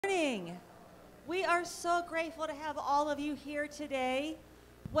Morning. We are so grateful to have all of you here today.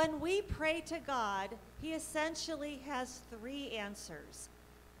 When we pray to God, He essentially has three answers: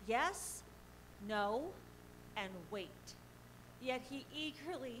 yes, no, and wait. Yet He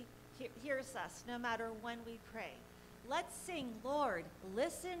eagerly hears us no matter when we pray. Let's sing, Lord,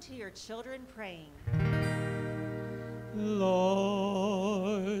 listen to your children praying.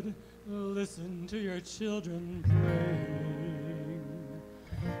 Lord, listen to your children praying.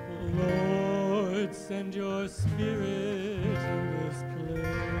 Lord, send your spirit in this place.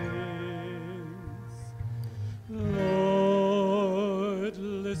 Lord,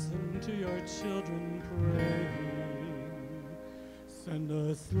 listen to your children praying. Send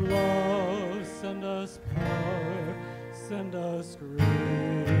us love, send us power, send us grace.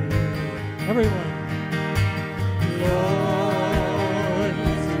 Everyone. Lord,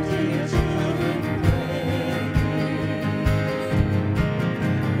 listen to your children praying.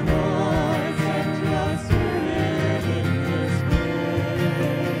 Lord, send your spirit in this place.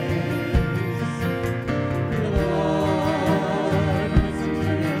 Lord, listen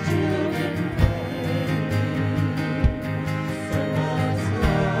to your children praying. Send us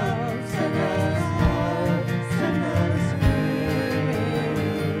love, send us power, send us grace.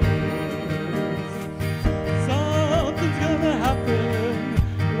 Something's gonna happen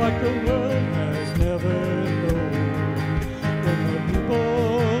like the world has never known. When the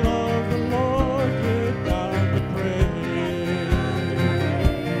people of the Lord get down to pray,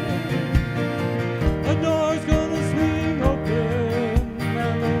 the door's gonna swing open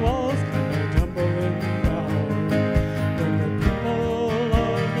and the walls come tumbling down. When the people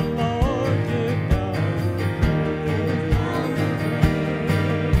of the Lord get down to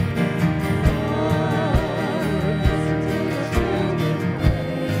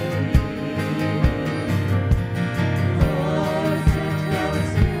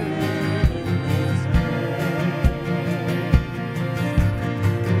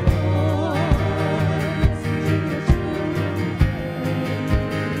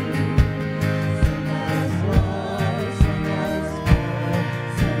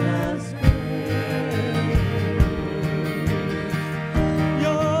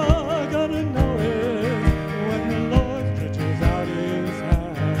You're gonna know it when the Lord stretches out His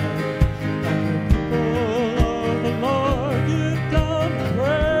hand, and the people of the Lord get down to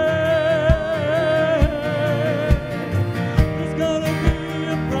pray. There's gonna be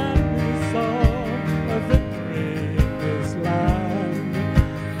a brand new song of victory in this land,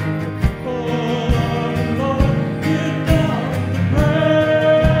 when the people of the Lord get down to pray.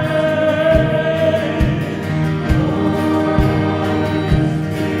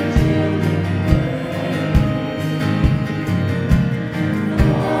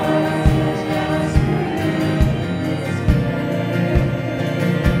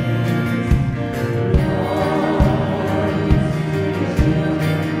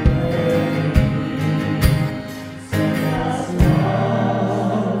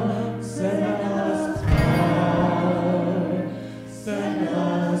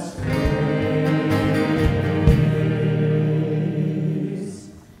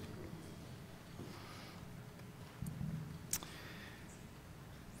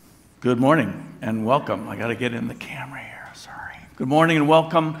 Good morning and welcome. I got to get in the camera here, sorry. Good morning and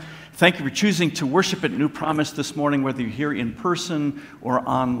welcome. Thank you for choosing to worship at New Promise this morning, whether you're here in person or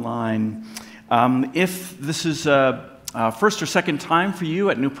online. If this is first or second time for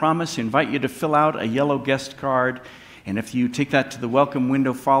you at New Promise, I invite you to fill out a yellow guest card. And if you take that to the welcome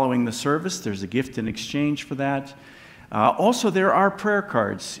window following the service, there's a gift in exchange for that. Also, there are prayer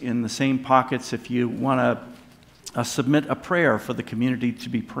cards in the same pockets if you want to submit a prayer for the community to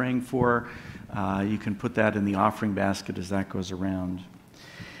be praying for. You can put that in the offering basket as that goes around.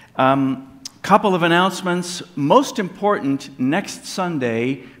 Couple of announcements. Most important, next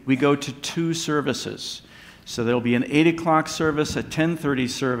Sunday we go to 2 services. So there'll be an 8 o'clock service, a 10:30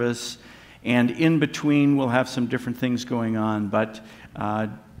 service, and in between we'll have some different things going on, but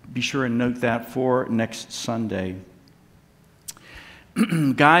be sure and note that for next Sunday.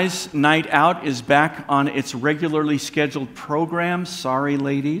 Guys' Night Out is back on its regularly scheduled program. Sorry,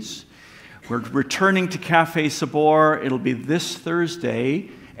 ladies. We're returning to Cafe Sabor. It'll be this Thursday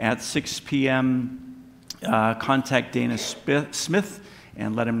at 6 p.m. Contact Dana Smith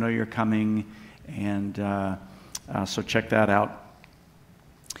and let him know you're coming. And so check that out.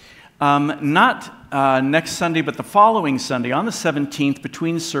 Not next Sunday, but the following Sunday, on the 17th,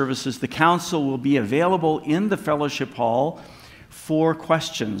 between services, the council will be available in the fellowship hall for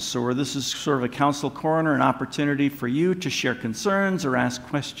questions. So this is sort of a council corner, an opportunity for you to share concerns or ask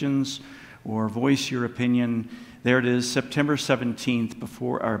questions or voice your opinion There it is, September 17th,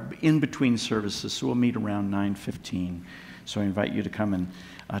 before or in between services. So we'll meet around 9:15. So I invite you to come and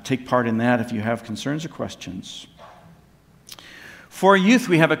take part in that if you have concerns or questions. For our youth,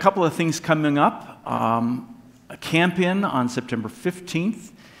 we have a couple of things coming up. A camp-in on September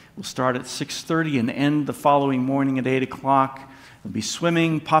 15th. We'll start at 6:30 and end the following morning at 8 o'clock. There'll be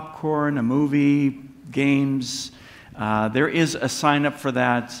swimming, popcorn, a movie, games. There is a sign-up for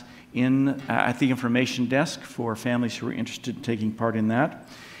that at the information desk for families who are interested in taking part in that.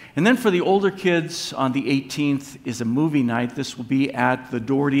 And then for the older kids, on the 18th is a movie night. This will be at the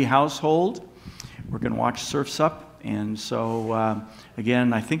Doherty household. We're going to watch Surf's Up. And so,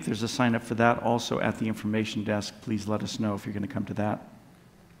 again, I think there's a sign-up for that also at the information desk. Please let us know if you're going to come to that.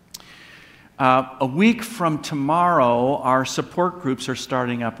 A week from tomorrow, our support groups are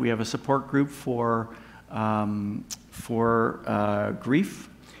starting up. We have a support group for grief,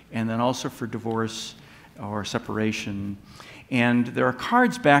 and then also for divorce or separation. And there are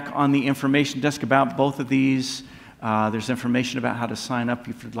cards back on the information desk about both of these. There's information about how to sign up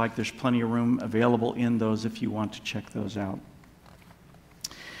if you'd like. There's plenty of room available in those if you want to check those out.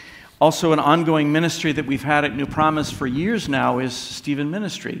 Also, an ongoing ministry that we've had at New Promise for years now is Stephen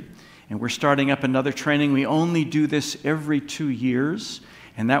Ministry. And we're starting up another training. We only do this every 2 years,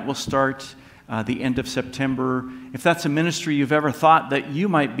 and that will start the end of September. If that's a ministry you've ever thought that you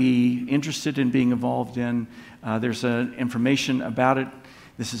might be interested in being involved in, there's information about it.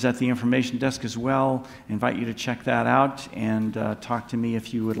 This is at the information desk as well. I invite you to check that out and talk to me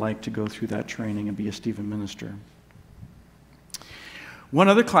if you would like to go through that training and be a Stephen minister. One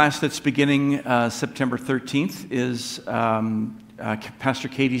other class that's beginning September 13th is Pastor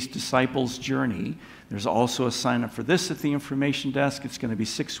Katie's Disciples Journey. There's also a sign-up for this at the information desk. It's going to be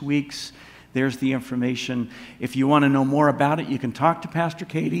 6 weeks. There's the information. If you want to know more about it, you can talk to Pastor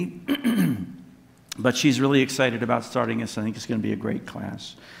Katie. But she's really excited about starting this. I think it's going to be a great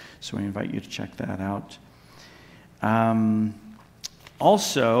class. So I invite you to check that out.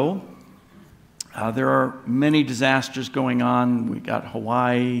 Also, there are many disasters going on. We got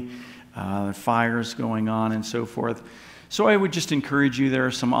Hawaii, fires going on, and so forth. So I would just encourage you, there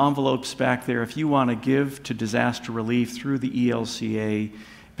are some envelopes back there. If you want to give to disaster relief through the ELCA,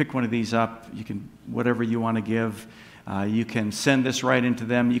 pick one of these up. You can, whatever you want to give, you can send this right into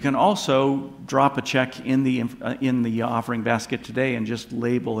them. You can also drop a check in the offering basket today and just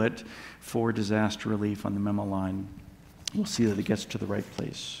label it for disaster relief on the memo line. We'll see that it gets to the right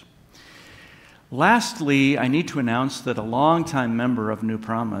place. Lastly, I need to announce that a longtime member of New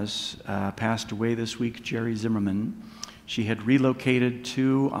Promise passed away this week, Jerry Zimmerman. She had relocated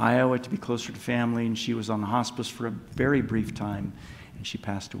to Iowa to be closer to family, and she was on the hospice for a very brief time, and she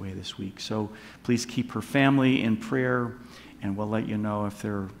passed away this week. So please keep her family in prayer, and we'll let you know if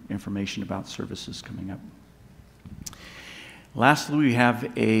there are information about services coming up. Lastly, we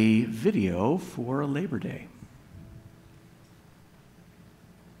have a video for Labor Day.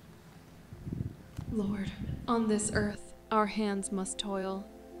 Lord, on this earth, our hands must toil,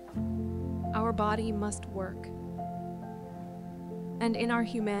 our body must work, and in our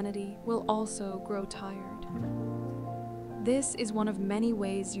humanity we'll also grow tired. This is one of many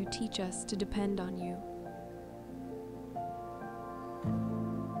ways you teach us to depend on you.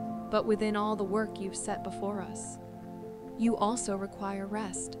 But within all the work you've set before us, you also require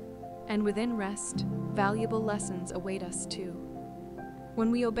rest, and within rest, valuable lessons await us too. When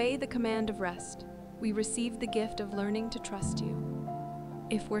we obey the command of rest, we receive the gift of learning to trust you.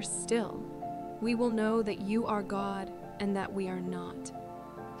 If we're still, we will know that you are God and that we are not.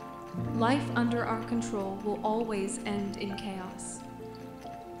 Life under our control will always end in chaos.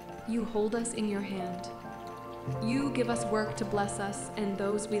 You hold us in your hand. You give us work to bless us and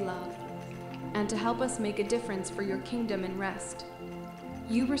those we love, and to help us make a difference for your kingdom and rest.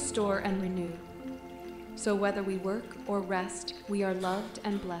 You restore and renew. So whether we work or rest, we are loved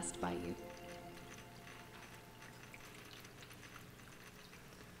and blessed by you.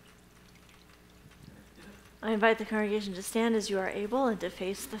 I invite the congregation to stand as you are able and to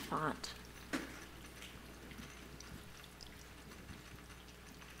face the font.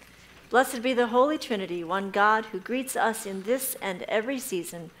 Blessed be the Holy Trinity, one God who greets us in this and every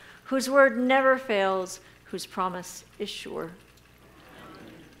season, whose word never fails, whose promise is sure.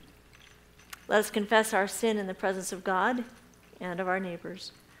 Let us confess our sin in the presence of God and of our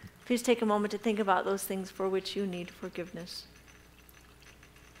neighbors. Please take a moment to think about those things for which you need forgiveness.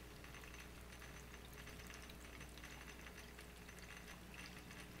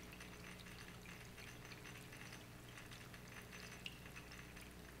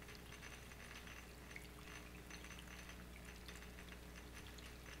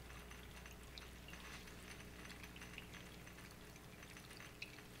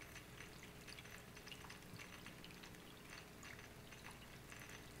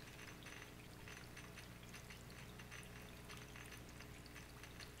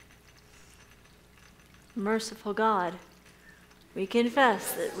 Merciful God, we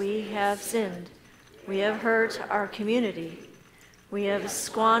confess that we have sinned. We have hurt our community. We have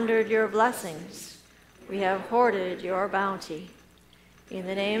squandered your blessings. We have hoarded your bounty. In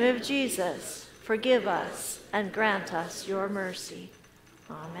the name of Jesus, forgive us and grant us your mercy.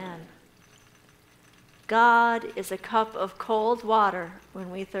 Amen. God is a cup of cold water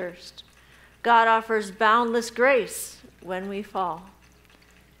when we thirst. God offers boundless grace when we fall.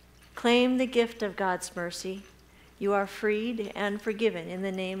 Claim the gift of God's mercy. You are freed and forgiven in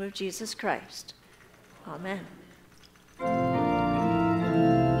the name of Jesus Christ. Amen.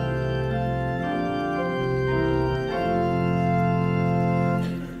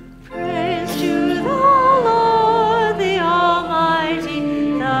 Praise to the Lord, the Almighty,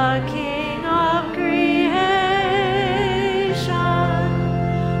 the King of creation.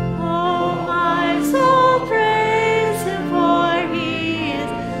 Oh, my soul, praise him, for he is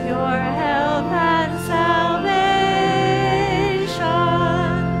your help and salvation.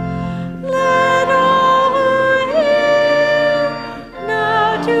 Let all who hear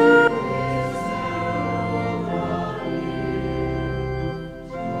now do his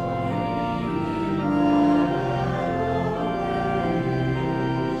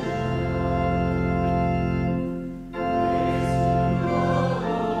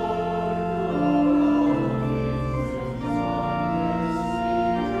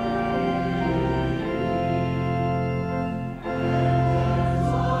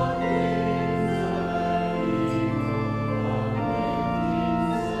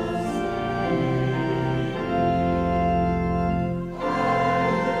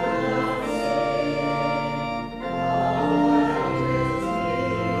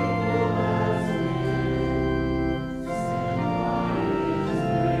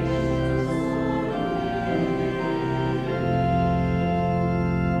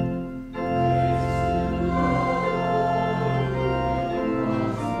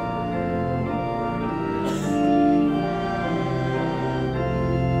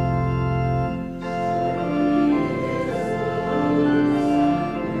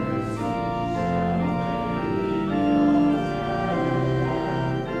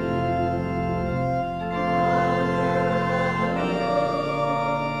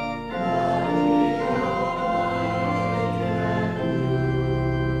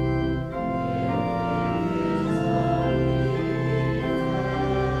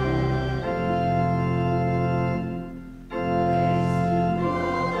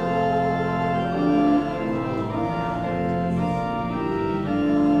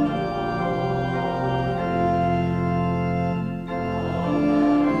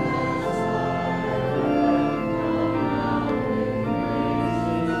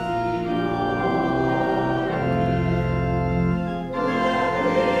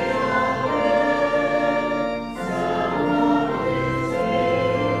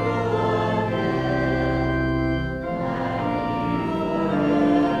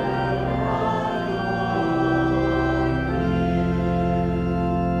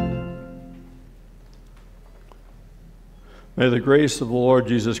May the grace of the Lord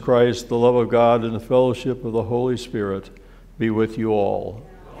Jesus Christ, the love of God, and the fellowship of the Holy Spirit be with you all,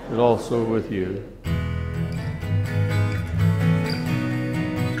 and also with you.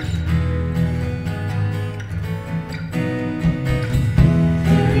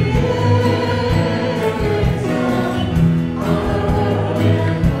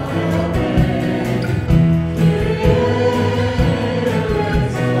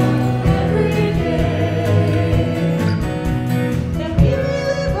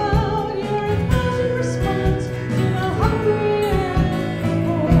 Response to the hungry and the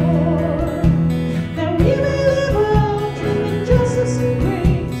poor.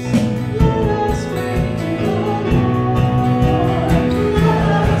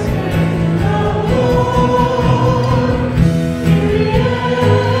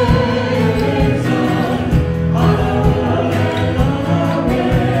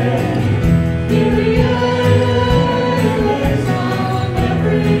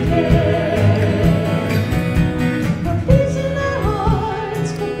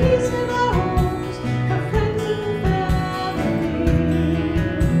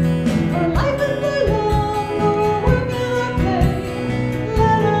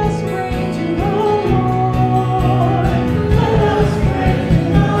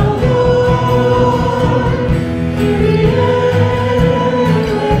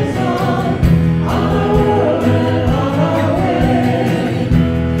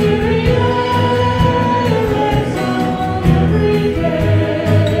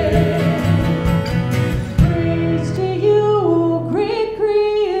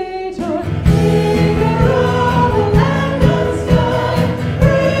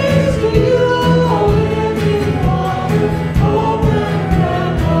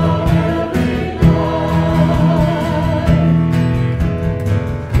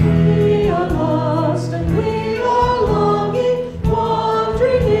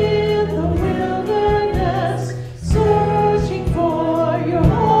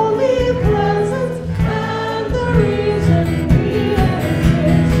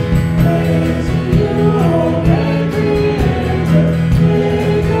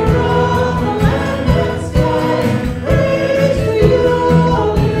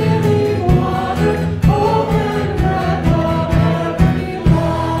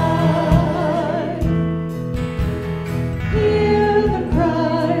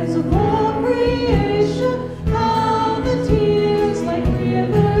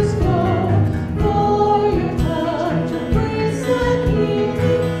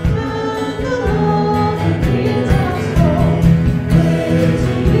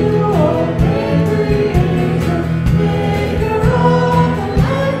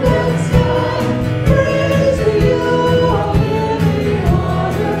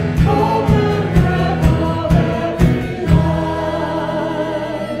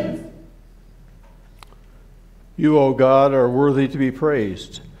 You, O God, are worthy to be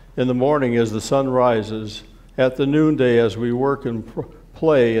praised. In the morning as the sun rises, at the noonday as we work and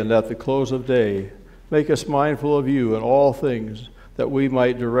play, and at the close of day, make us mindful of you in all things, that we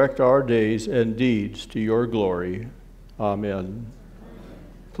might direct our days and deeds to your glory. Amen.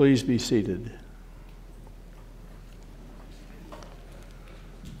 Please be seated.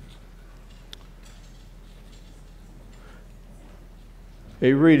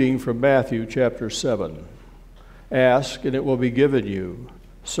 A reading from Matthew chapter 7. Ask, and it will be given you.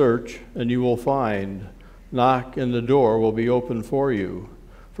 Search, and you will find. Knock, and the door will be opened for you.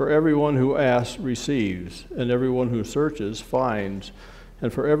 For everyone who asks receives, and everyone who searches finds,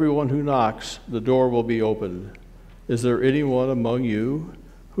 and for everyone who knocks, the door will be opened. Is there anyone among you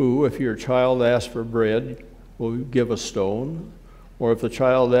who, if your child asks for bread, will give a stone? Or if the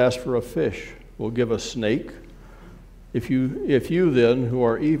child asks for a fish, will give a snake? If you then, who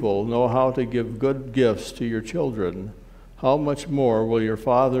are evil, know how to give good gifts to your children, how much more will your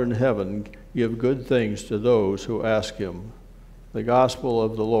Father in heaven give good things to those who ask him? The Gospel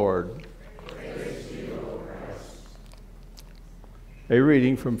of the Lord. Praise to you, O Christ. A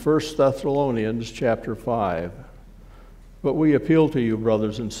reading from 1 Thessalonians chapter 5. But we appeal to you,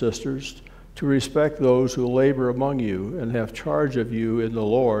 brothers and sisters, to respect those who labor among you and have charge of you in the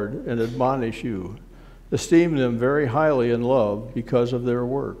Lord and admonish you. Esteem them very highly in love because of their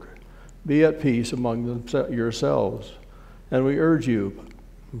work. Be at peace among yourselves. And we urge you,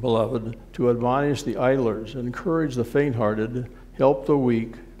 beloved, to admonish the idlers, encourage the faint-hearted, help the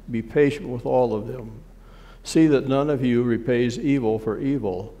weak, be patient with all of them. See that none of you repays evil for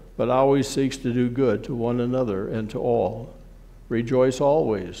evil, but always seeks to do good to one another and to all. Rejoice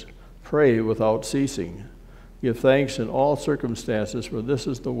always. Pray without ceasing. Give thanks in all circumstances, for this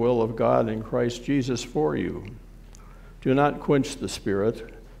is the will of God in Christ Jesus for you. Do not quench the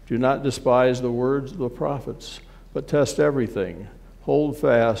Spirit. Do not despise the words of the prophets, but test everything. Hold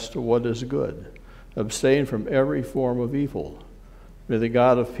fast to what is good. Abstain from every form of evil. May the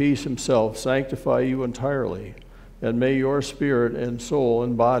God of peace himself sanctify you entirely, and may your spirit and soul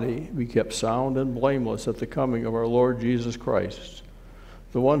and body be kept sound and blameless at the coming of our Lord Jesus Christ.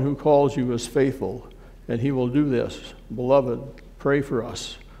 The one who calls you is faithful, and he will do this. Beloved, pray for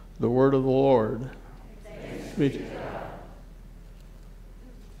us. The word of the Lord. Thanks be to God.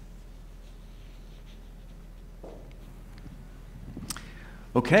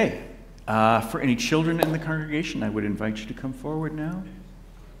 Okay. For any children in the congregation, I would invite you to come forward now.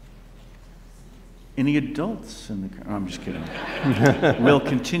 Any adults in the I'm just kidding. We'll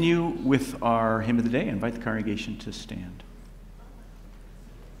continue with our hymn of the day. I invite the congregation to stand.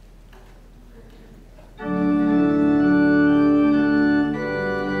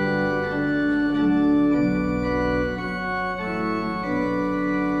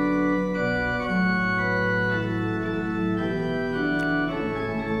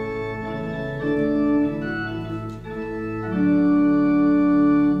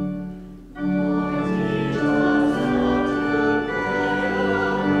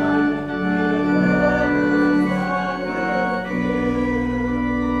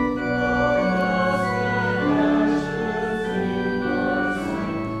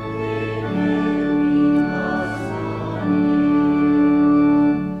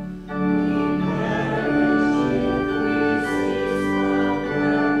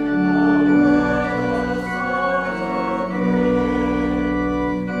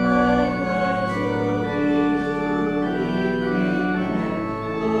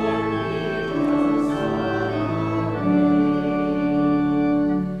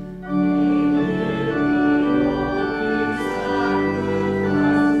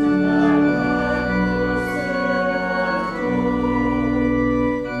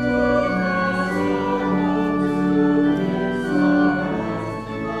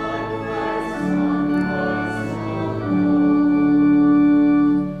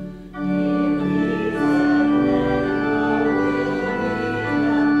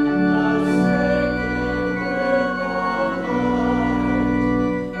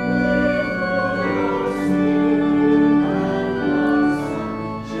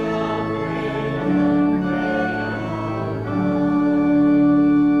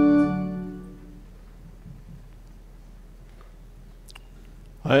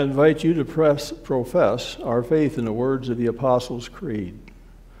 I invite you to profess our faith in the words of the Apostles' Creed.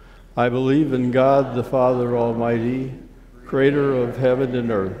 I believe in God the Father Almighty, creator of heaven and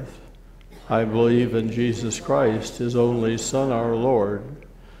earth. I believe in Jesus Christ, his only Son, our Lord.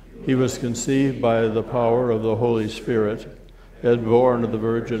 He was conceived by the power of the Holy Spirit and born of the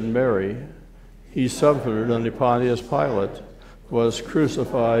Virgin Mary. He suffered under Pontius Pilate, was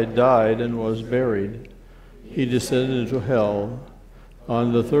crucified, died, and was buried. He descended into hell.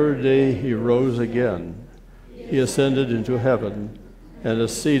 On the third day he rose again. He ascended into heaven and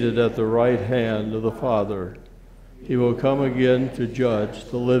is seated at the right hand of the Father. He will come again to judge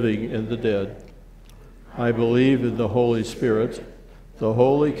the living and the dead. I believe in the Holy Spirit, the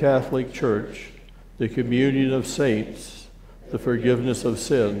Holy Catholic Church, the communion of saints, the forgiveness of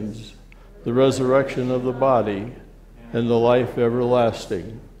sins, the resurrection of the body, and the life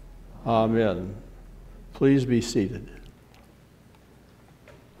everlasting. Amen. Please be seated.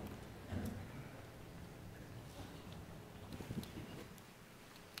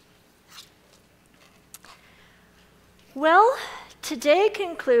 Well, today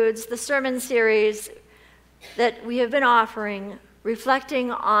concludes the sermon series that we have been offering, reflecting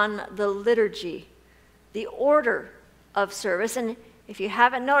on the liturgy, the order of service. And if you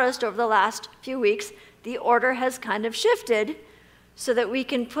haven't noticed over the last few weeks, the order has kind of shifted so that we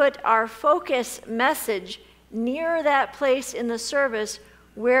can put our focus message near that place in the service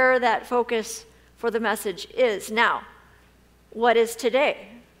where that focus for the message is. Now, what is today?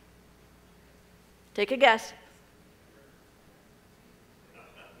 Take a guess.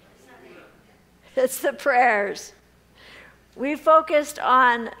 It's the prayers. We focused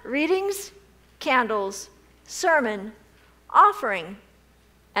on readings, candles, sermon, offering,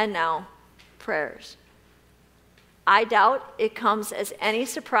 and now prayers. I doubt it comes as any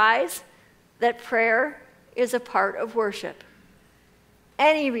surprise that prayer is a part of worship.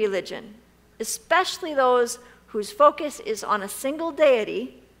 Any religion, especially those whose focus is on a single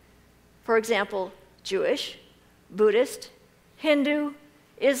deity, for example, Jewish, Buddhist, Hindu,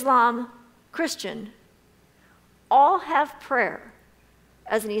 Islam, Christian, all have prayer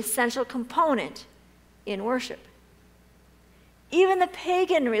as an essential component in worship. Even the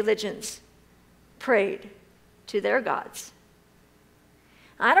pagan religions prayed to their gods.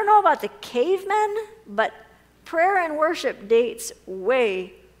 I don't know about the cavemen, but prayer and worship dates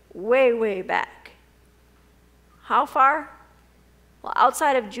way, way, way back. How far? Well,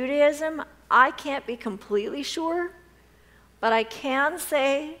 outside of Judaism, I can't be completely sure, but I can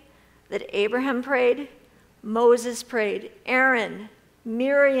say that Abraham prayed, Moses prayed, Aaron,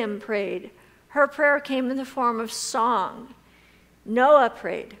 Miriam prayed. Her prayer came in the form of song. Noah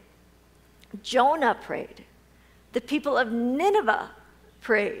prayed. Jonah prayed. The people of Nineveh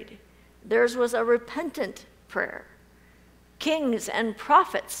prayed. Theirs was a repentant prayer. Kings and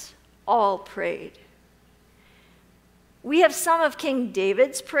prophets all prayed. We have some of King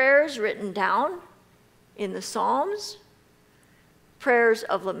David's prayers written down in the Psalms. Prayers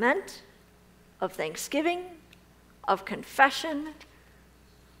of lament, of thanksgiving, of confession.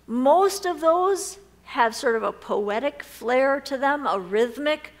 Most of those have sort of a poetic flair to them, a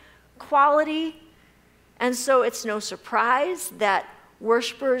rhythmic quality. And so it's no surprise that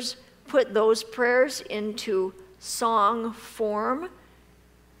worshipers put those prayers into song form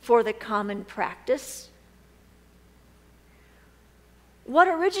for the common practice. What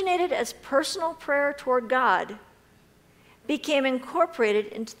originated as personal prayer toward God became incorporated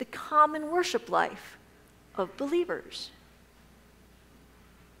into the common worship life of believers.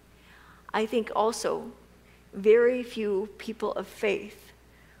 I think also very few people of faith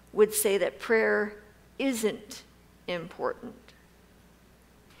would say that prayer isn't important.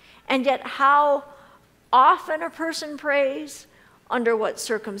 And yet how often a person prays, under what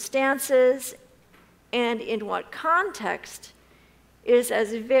circumstances, and in what context is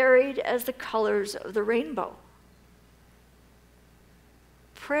as varied as the colors of the rainbow.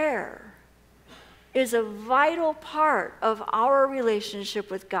 Prayer is a vital part of our relationship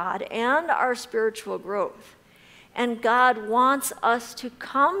with God and our spiritual growth. And God wants us to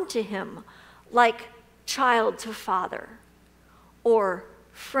come to Him like child to father or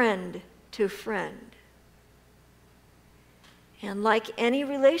friend to friend. And like any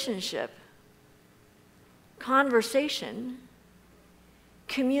relationship, conversation,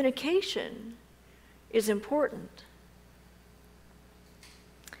 communication is important.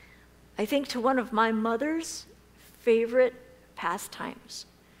 I think to one of my mother's favorite pastimes.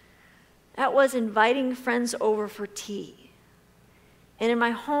 That was inviting friends over for tea. And in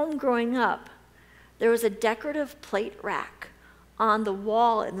my home growing up, there was a decorative plate rack on the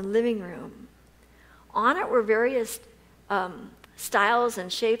wall in the living room. On it were various styles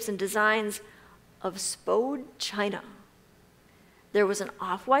and shapes and designs of spode china. There was an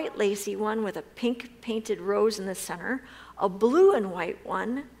off-white lacy one with a pink painted rose in the center, a blue and white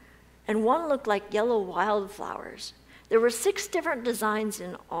one, and one looked like yellow wildflowers. There were 6 different designs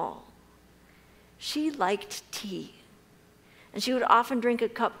in all. She liked tea, and she would often drink a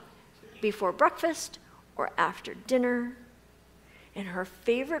cup before breakfast or after dinner, and her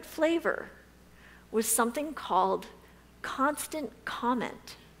favorite flavor was something called constant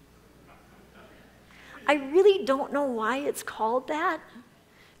comment. I really don't know why it's called that,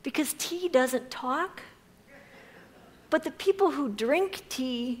 because tea doesn't talk, but the people who drink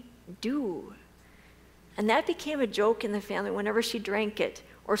tea do. And that became a joke in the family whenever she drank it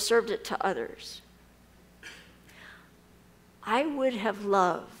or served it to others. I would have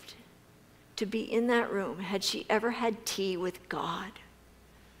loved to be in that room had she ever had tea with God.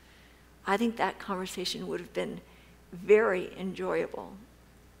 I think that conversation would have been very enjoyable.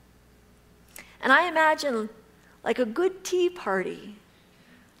 And I imagine, like a good tea party,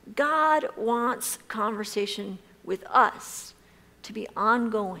 God wants conversation with us to be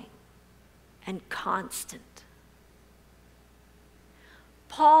ongoing and constant.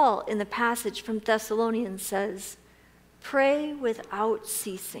 Paul, in the passage from Thessalonians, says, "Pray without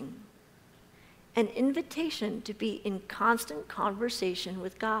ceasing," an invitation to be in constant conversation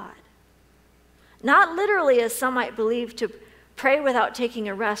with God. Not literally, as some might believe, to pray without taking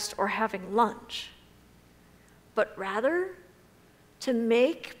a rest or having lunch, but rather to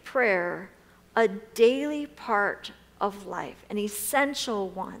make prayer a daily part of life, an essential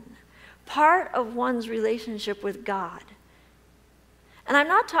one, part of one's relationship with God. And I'm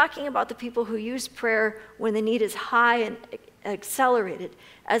not talking about the people who use prayer when the need is high and accelerated,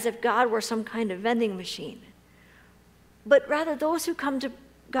 as if God were some kind of vending machine, but rather those who come to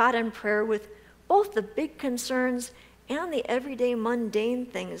God in prayer with both the big concerns and the everyday mundane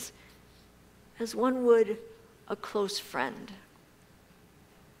things, as one would a close friend.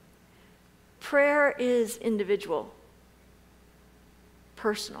 Prayer is individual,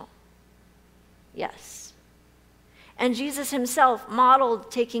 personal, yes. And Jesus himself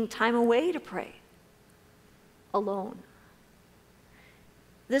modeled taking time away to pray, alone.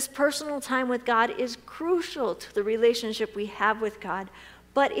 This personal time with God is crucial to the relationship we have with God,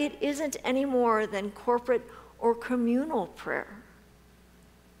 but it isn't any more than corporate or communal prayer.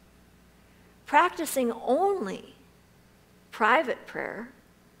 Practicing only private prayer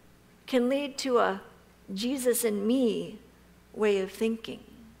can lead to a Jesus and me way of thinking.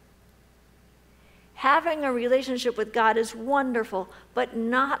 Having a relationship with God is wonderful, but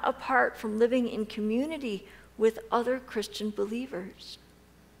not apart from living in community with other Christian believers.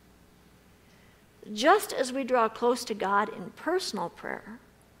 Just as we draw close to God in personal prayer,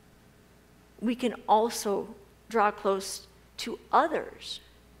 we can also draw close to others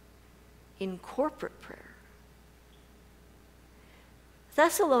in corporate prayer.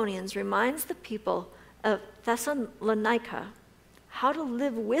 Thessalonians reminds the people of Thessalonica how to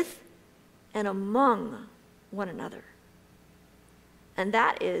live with and among one another. And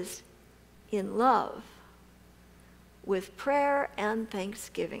that is in love, with prayer and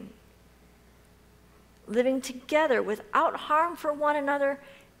thanksgiving. Living together without harm for one another,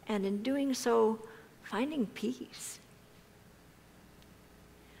 and in doing so, finding peace.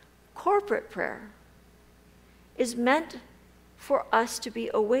 Corporate prayer is meant for us to be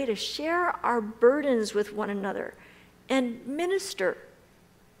a way to share our burdens with one another and minister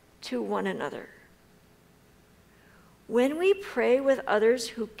to one another. When we pray with others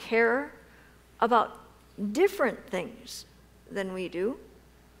who care about different things than we do,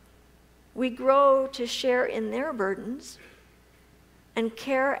 we grow to share in their burdens and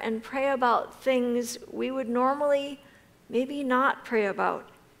care and pray about things we would normally maybe not pray about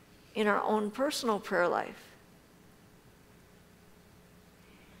in our own personal prayer life.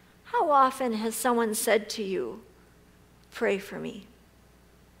 How often has someone said to you, "Pray for me"?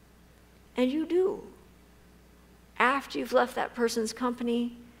 And you do. After you've left that person's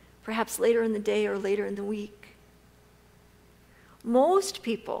company, perhaps later in the day or later in the week. Most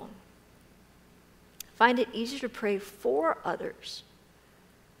people find it easier to pray for others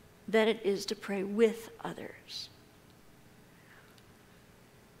than it is to pray with others.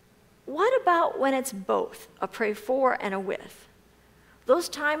 What about when it's both, a pray for and a with? Those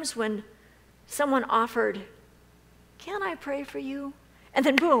times when someone offered, "Can I pray for you?" And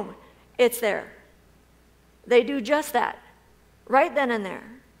then boom, it's there. They do just that, right then and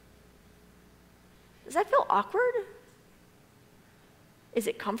there. Does that feel awkward? Is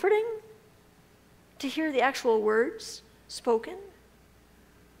it comforting to hear the actual words spoken?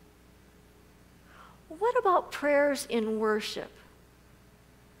 What about prayers in worship?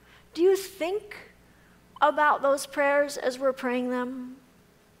 Do you think about those prayers as we're praying them?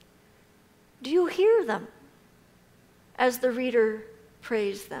 Do you hear them as the reader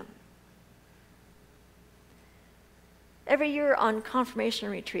prays them? Every year on confirmation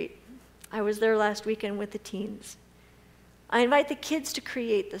retreat, I was there last weekend with the teens. I invite the kids to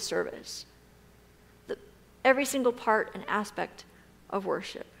create the service, every single part and aspect of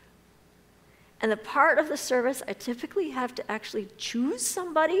worship. And the part of the service I typically have to actually choose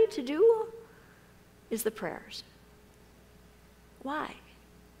somebody to do is the prayers. Why?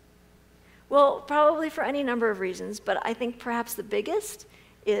 Well, probably for any number of reasons, but I think perhaps the biggest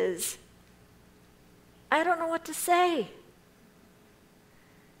is I don't know what to say.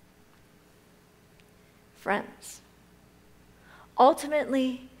 Friends,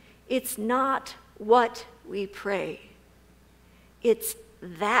 ultimately, it's not what we pray. It's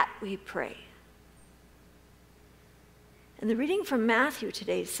that we pray. And the reading from Matthew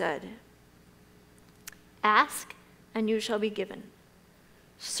today said, "Ask, and you shall be given.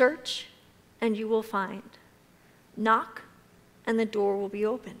 Search, and you will find. Knock, and the door will be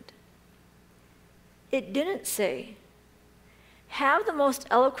opened." It didn't say, have the most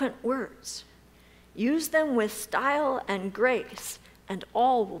eloquent words. Use them with style and grace, and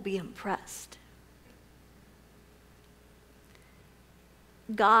all will be impressed.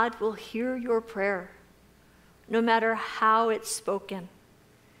 God will hear your prayer, no matter how it's spoken.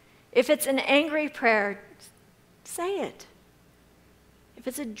 If it's an angry prayer, say it. If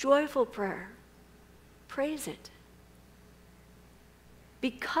it's a joyful prayer, praise it.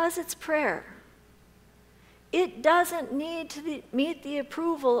 Because it's prayer, it doesn't need to meet the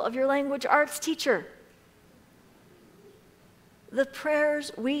approval of your language arts teacher. The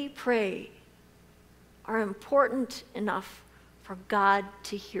prayers we pray are important enough for God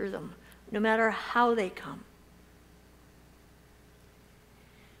to hear them, no matter how they come.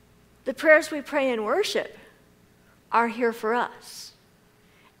 The prayers we pray in worship are here for us,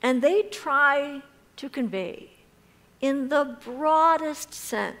 and they try to convey, in the broadest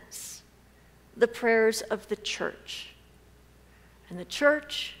sense, the prayers of the church. And the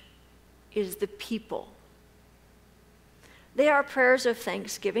church is the people. They are prayers of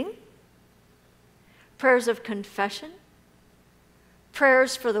thanksgiving, prayers of confession,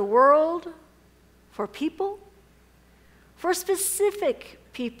 prayers for the world, for people, for specific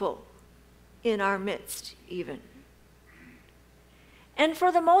people in our midst even. And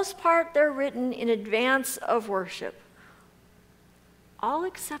for the most part, they're written in advance of worship, all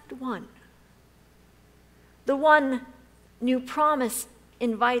except one. The one New Promise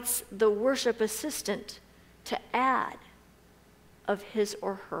invites the worship assistant to add of his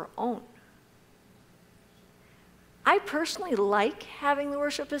or her own. I personally like having the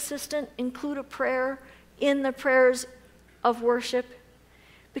worship assistant include a prayer in the prayers of worship,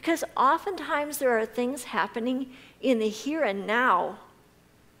 because oftentimes there are things happening in the here and now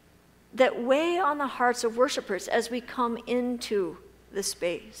that weigh on the hearts of worshipers as we come into the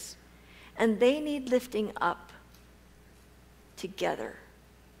space. And they need lifting up together.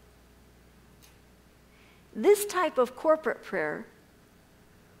 This type of corporate prayer,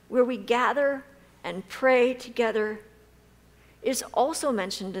 where we gather and pray together, is also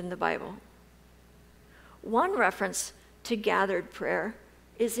mentioned in the Bible. One reference to gathered prayer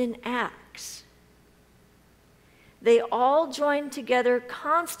is in Acts. They all joined together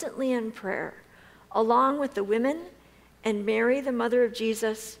constantly in prayer, along with the women and Mary, the mother of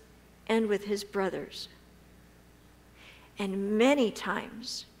Jesus, and with his brothers. And many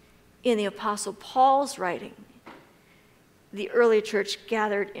times in the Apostle Paul's writing, the early church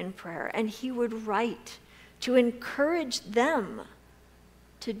gathered in prayer, and he would write to encourage them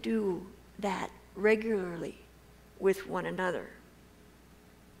to do that regularly with one another.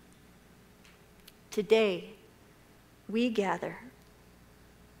 Today, we gather.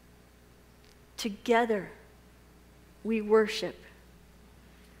 Together, we worship.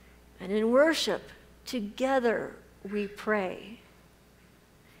 And in worship, together we pray.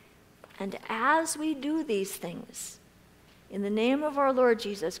 And as we do these things, in the name of our Lord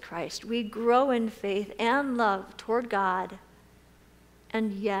Jesus Christ, we grow in faith and love toward God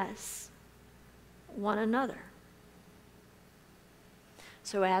and, yes, one another.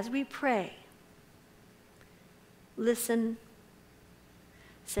 So as we pray, listen,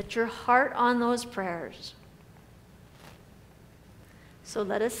 set your heart on those prayers. So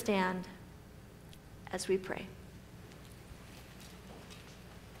let us stand as we pray.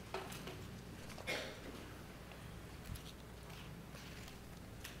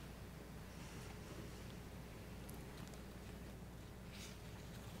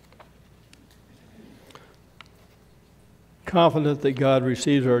 Confident that God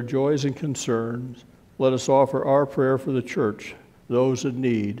receives our joys and concerns, let us offer our prayer for the church, those in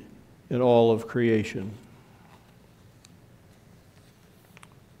need, and all of creation.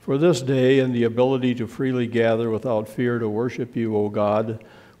 For this day and the ability to freely gather without fear to worship you, O God,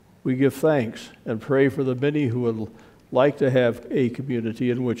 we give thanks and pray for the many who would like to have a community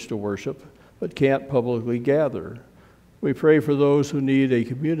in which to worship, but can't publicly gather. We pray for those who need a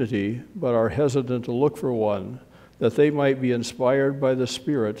community but are hesitant to look for one, that they might be inspired by the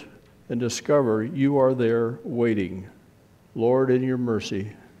Spirit and discover you are there waiting. Lord, in your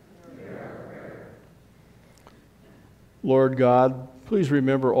mercy. Lord God, please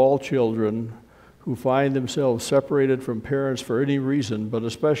remember all children who find themselves separated from parents for any reason, but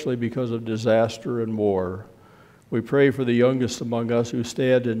especially because of disaster and war. We pray for the youngest among us who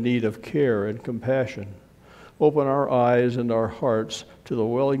stand in need of care and compassion. Open our eyes and our hearts to the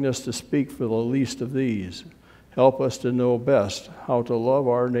willingness to speak for the least of these. Help us to know best how to love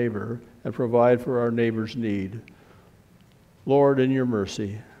our neighbor and provide for our neighbor's need. Lord, in your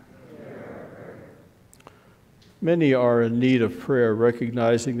mercy. Many are in need of prayer,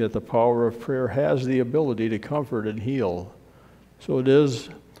 recognizing that the power of prayer has the ability to comfort and heal. So it is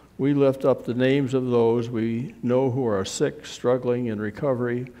we lift up the names of those we know who are sick, struggling in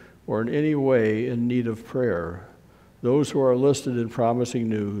recovery, or in any way in need of prayer, those who are listed in promising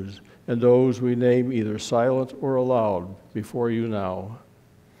news, and those we name either silent or aloud before you now.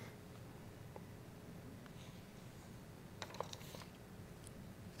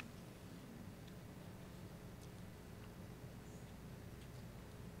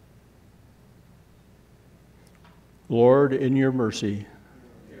 Lord, in your mercy.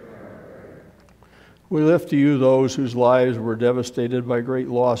 We lift to you those whose lives were devastated by great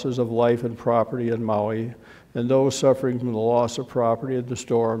losses of life and property in Maui, and those suffering from the loss of property in the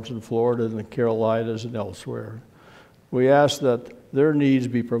storms in Florida and the Carolinas and elsewhere. We ask that their needs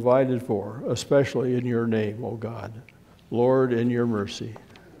be provided for, especially in your name, O God. Lord, in your mercy.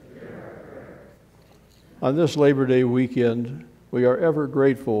 On this Labor Day weekend, we are ever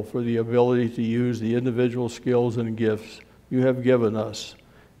grateful for the ability to use the individual skills and gifts you have given us,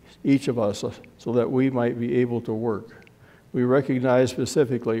 each of us, so that we might be able to work. We recognize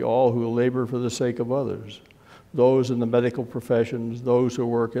specifically all who labor for the sake of others, those in the medical professions, those who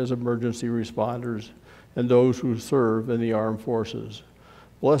work as emergency responders, and those who serve in the armed forces.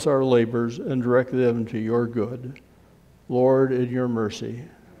 Bless our labors and direct them to your good. Lord, in your mercy.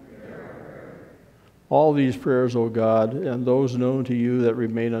 All these prayers, O God, and those known to you that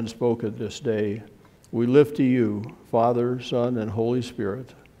remain unspoken this day, we lift to you, Father, Son, and Holy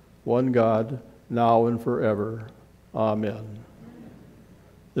Spirit, one God, now and forever. Amen.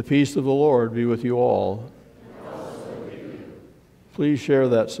 The peace of the Lord be with you all. And also with you. Please share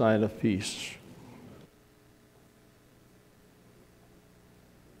that sign of peace.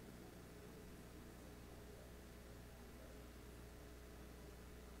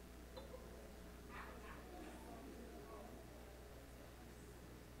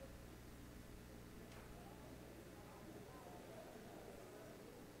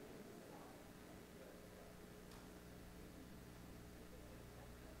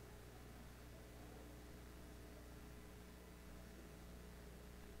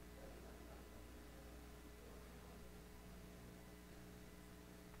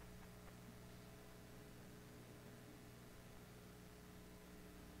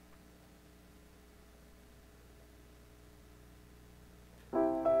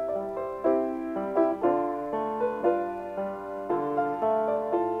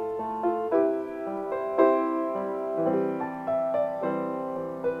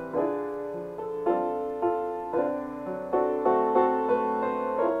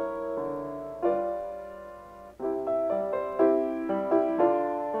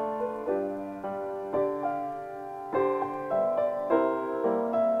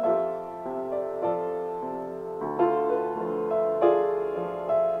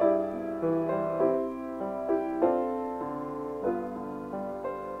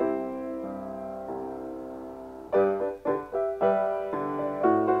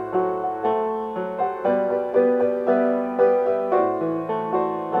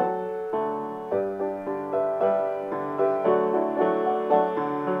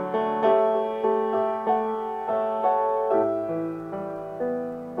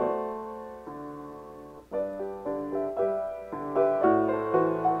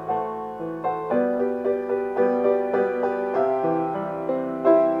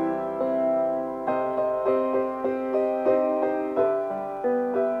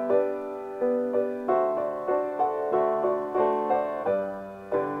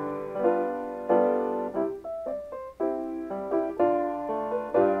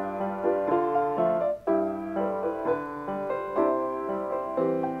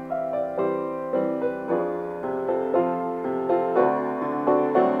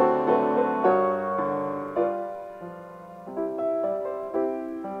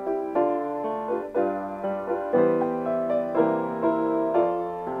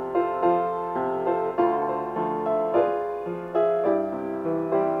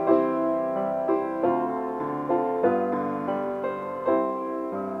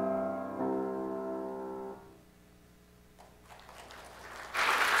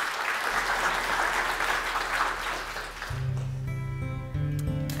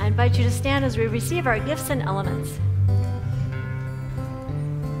 invite you to stand as we receive our gifts and elements.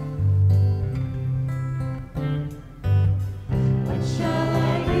 What shall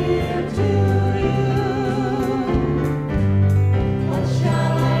I give to you? What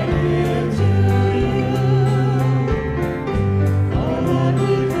shall I give to you? All that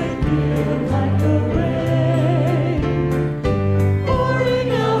we could give like the rain,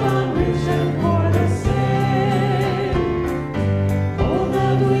 pouring out on rich and poor the same. All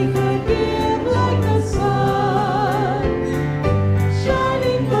that we could give like the sun,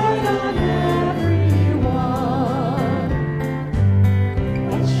 shining bright on everyone.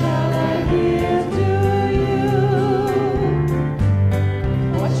 What shall I give to you?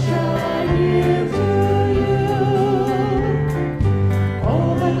 What shall I give to you? Oh,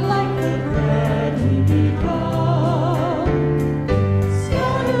 that like the bread we become,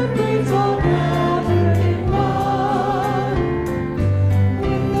 scattered grains all gathered in one.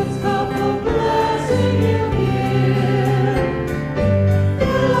 With this cup of blessing you give,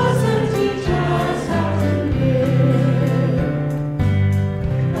 fill us and teach us how to live.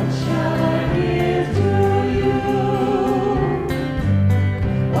 What shall I give to you?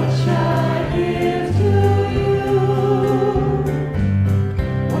 What shall I give to you?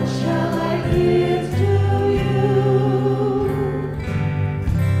 What shall I give to you?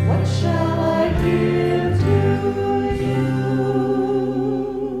 What shall I give to you?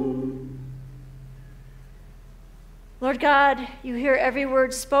 Lord God, you hear every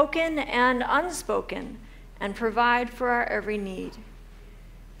word spoken and unspoken and provide for our every need.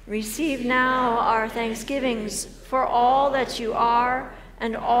 Receive now our thanksgivings for all that you are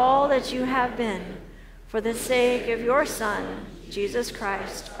and all that you have been, for the sake of your Son, Jesus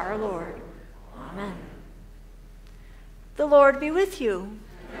Christ, our Lord. Amen. The Lord be with you.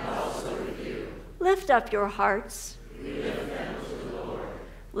 And also with you. Lift up your hearts. We lift them to the Lord.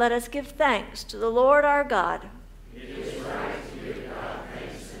 Let us give thanks to the Lord our God. It is right to give God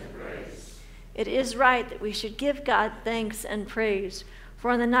thanks and praise. It is right that we should give God thanks and praise.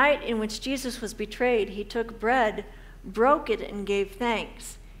 For on the night in which Jesus was betrayed, he took bread, broke it, and gave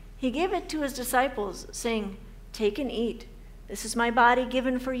thanks. He gave it to his disciples, saying, "Take and eat. This is my body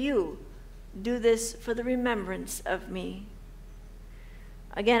given for you. Do this for the remembrance of me."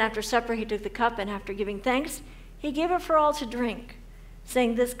 Again, after supper, he took the cup, and after giving thanks, he gave it for all to drink,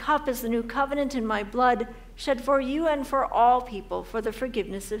 saying, "This cup is the new covenant in my blood, shed for you and for all people for the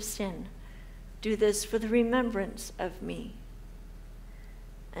forgiveness of sin. Do this for the remembrance of me."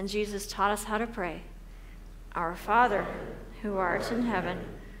 And Jesus taught us how to pray. Our Father, who art in heaven,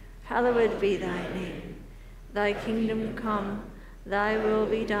 hallowed be thy name. Thy kingdom come, thy will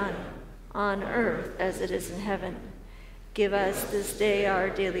be done, on earth as it is in heaven. Give us this day our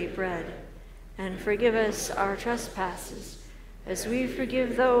daily bread, and forgive us our trespasses, as we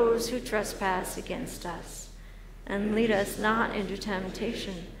forgive those who trespass against us. And lead us not into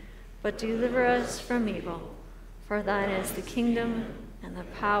temptation, but deliver us from evil. For thine is the kingdom, and the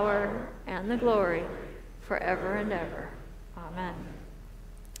power, and the glory, forever and ever. Amen.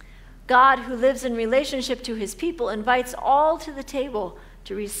 God, who lives in relationship to his people, invites all to the table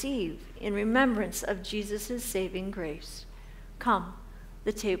to receive in remembrance of Jesus' saving grace. Come,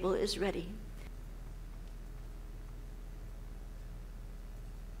 the table is ready.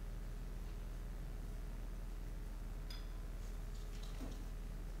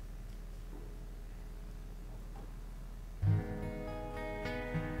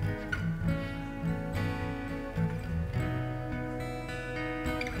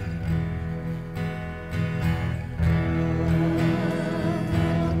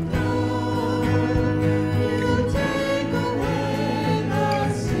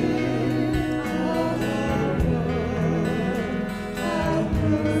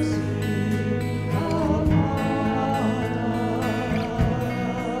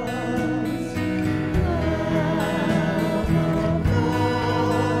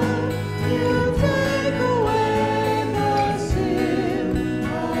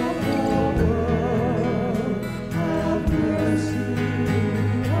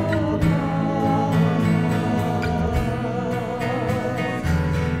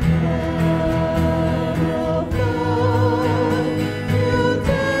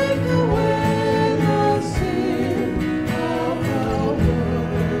 Take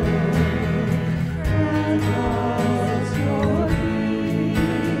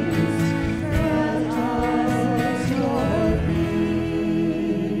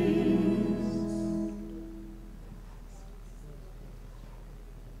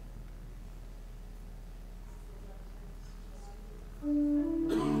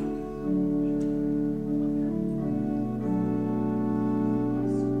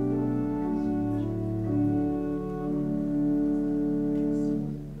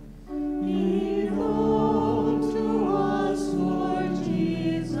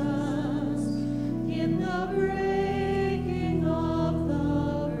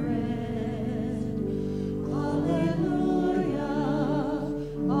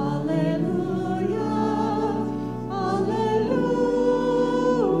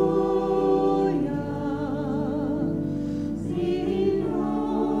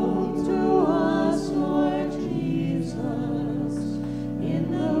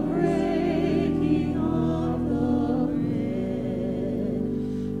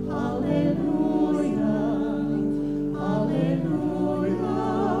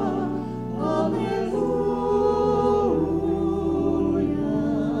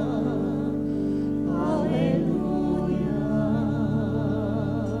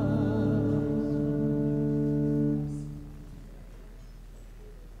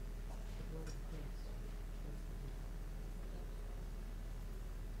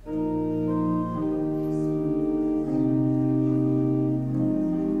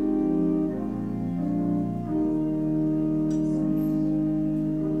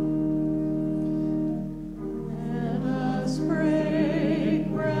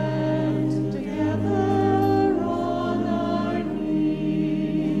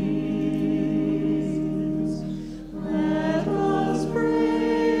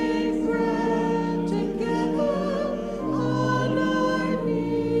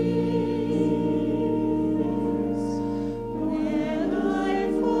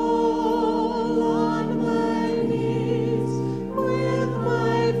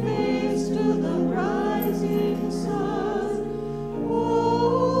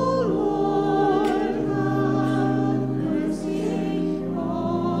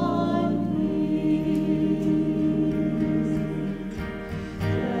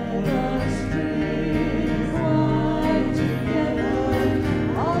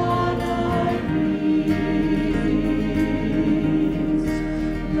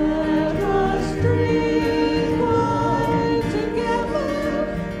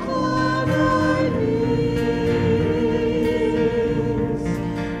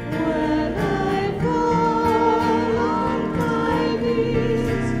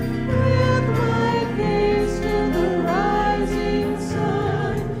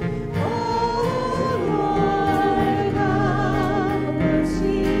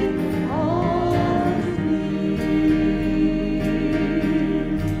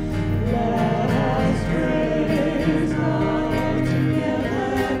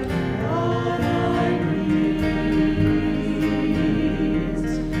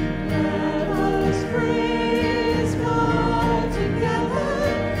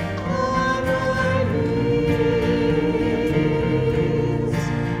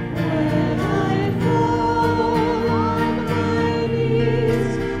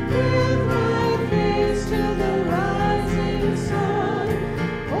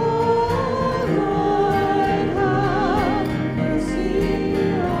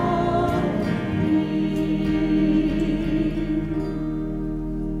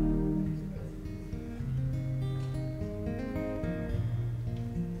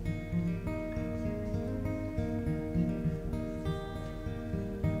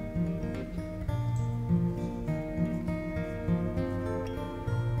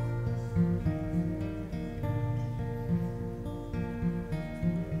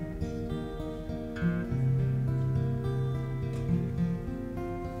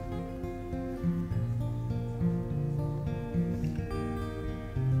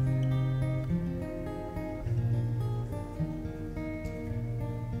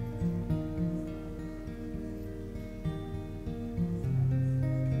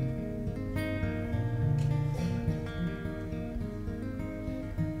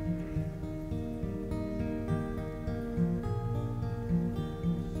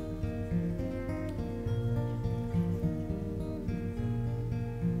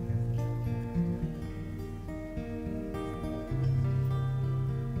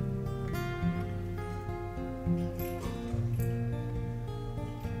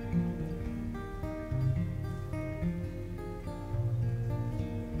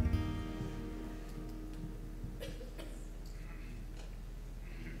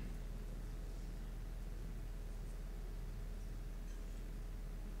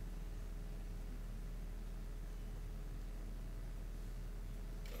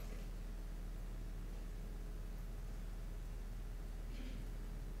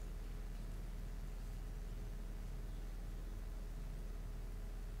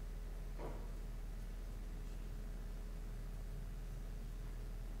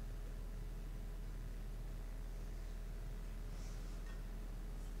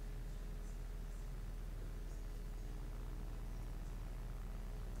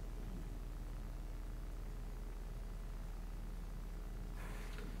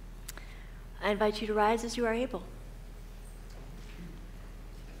I invite you to rise as you are able.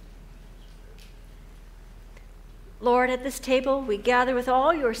 Lord, at this table we gather with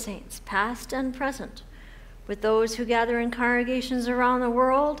all your saints, past and present, with those who gather in congregations around the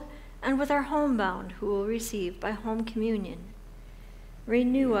world, and with our homebound who will receive by home communion.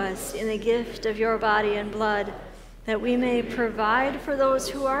 Renew us in the gift of your body and blood, that we may provide for those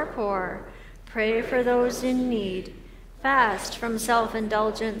who are poor, pray for those in need, fast from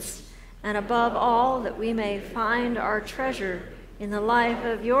self-indulgence, and above all, that we may find our treasure in the life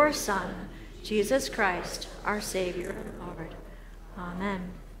of your Son, Jesus Christ, our Savior and Lord.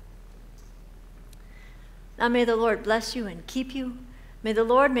 Amen. Now may the Lord bless you and keep you. May the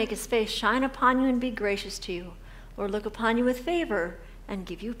Lord make his face shine upon you and be gracious to you. Lord, look upon you with favor and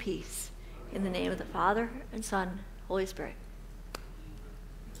give you peace. In the name of the Father, and Son, Holy Spirit.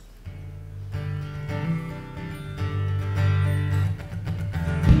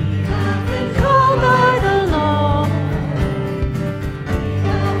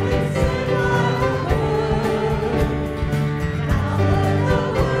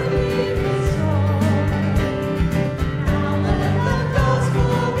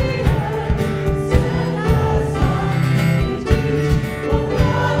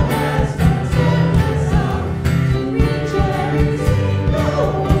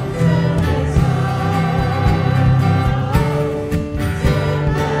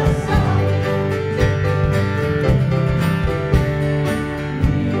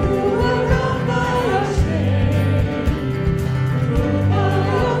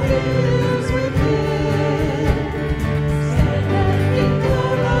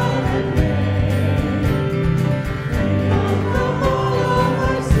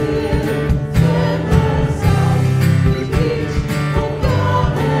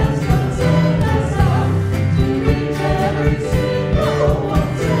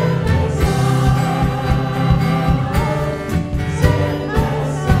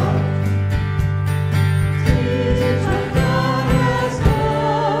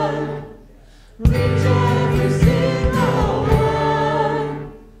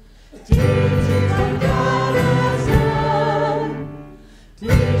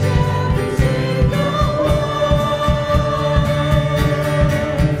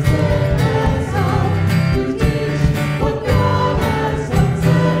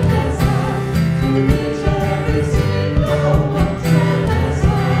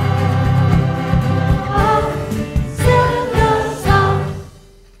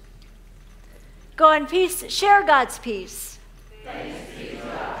 Go in peace, share God's peace.